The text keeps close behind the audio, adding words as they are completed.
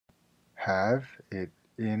Have it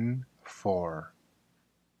in for.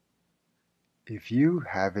 If you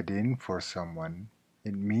have it in for someone,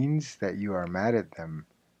 it means that you are mad at them,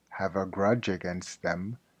 have a grudge against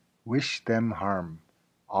them, wish them harm,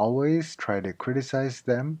 always try to criticize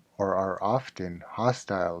them, or are often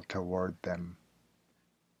hostile toward them.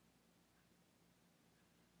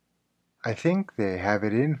 I think they have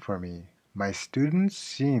it in for me. My students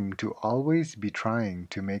seem to always be trying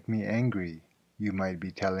to make me angry, you might be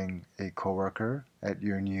telling a coworker at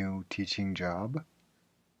your new teaching job.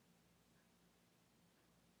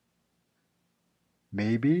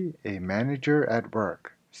 Maybe a manager at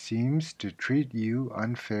work seems to treat you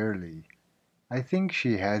unfairly. I think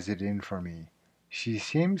she has it in for me. She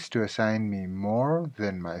seems to assign me more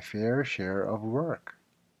than my fair share of work.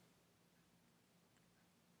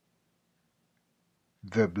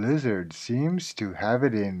 The blizzard seems to have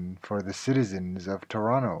it in for the citizens of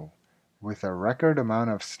Toronto, with a record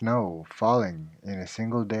amount of snow falling in a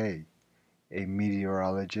single day, a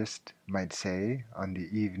meteorologist might say on the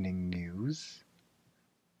evening news.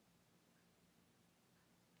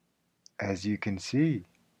 As you can see,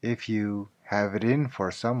 if you have it in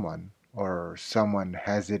for someone, or someone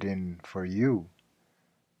has it in for you,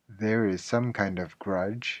 there is some kind of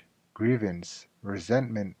grudge, grievance,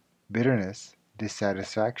 resentment, bitterness,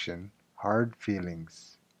 dissatisfaction, hard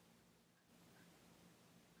feelings.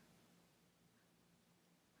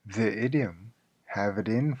 The idiom have it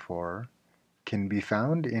in for can be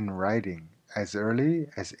found in writing as early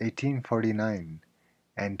as 1849,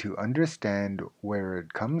 and to understand where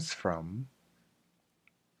it comes from,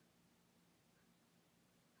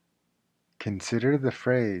 consider the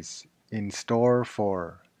phrase "in store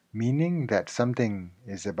for," meaning that something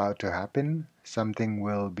is about to happen, something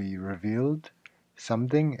will be revealed,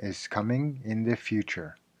 something is coming in the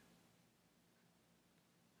future.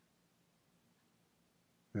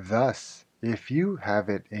 Thus, if you have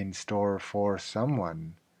it in store for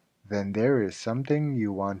someone, then there is something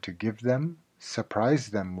you want to give them,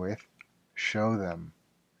 surprise them with, show them.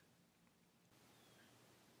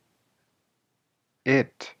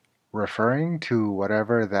 It, referring to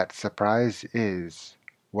whatever that surprise is,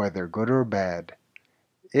 whether good or bad.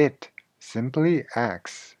 It simply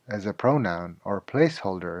acts as a pronoun or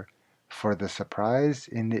placeholder for the surprise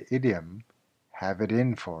in the idiom have it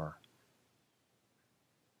in for.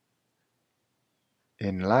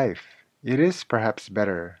 In life, it is perhaps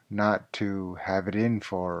better not to have it in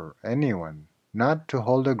for anyone, not to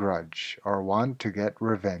hold a grudge or want to get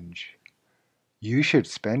revenge. You should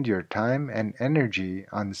spend your time and energy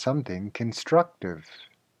on something constructive.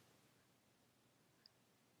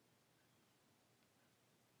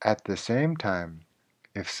 At the same time,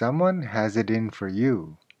 if someone has it in for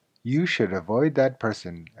you, you should avoid that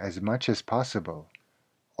person as much as possible,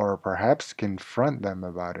 or perhaps confront them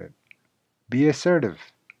about it. Be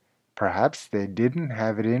assertive. Perhaps they didn't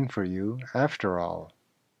have it in for you after all.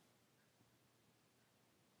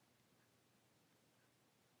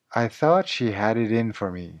 I thought she had it in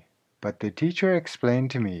for me, but the teacher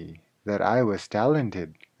explained to me that I was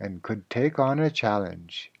talented and could take on a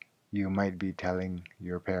challenge, you might be telling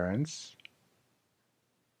your parents.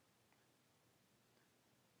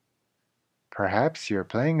 Perhaps you're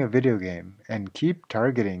playing a video game and keep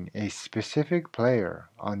targeting a specific player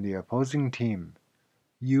on the opposing team.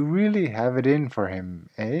 You really have it in for him,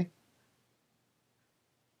 eh?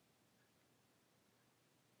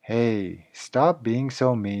 Hey, stop being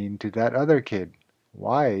so mean to that other kid.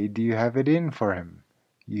 Why do you have it in for him?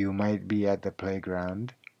 You might be at the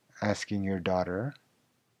playground asking your daughter.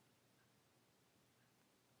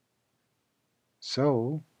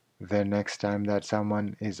 So, the next time that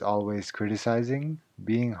someone is always criticizing,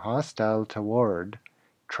 being hostile toward,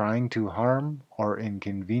 trying to harm or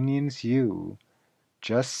inconvenience you,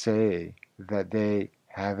 just say that they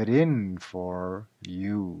have it in for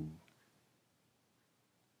you.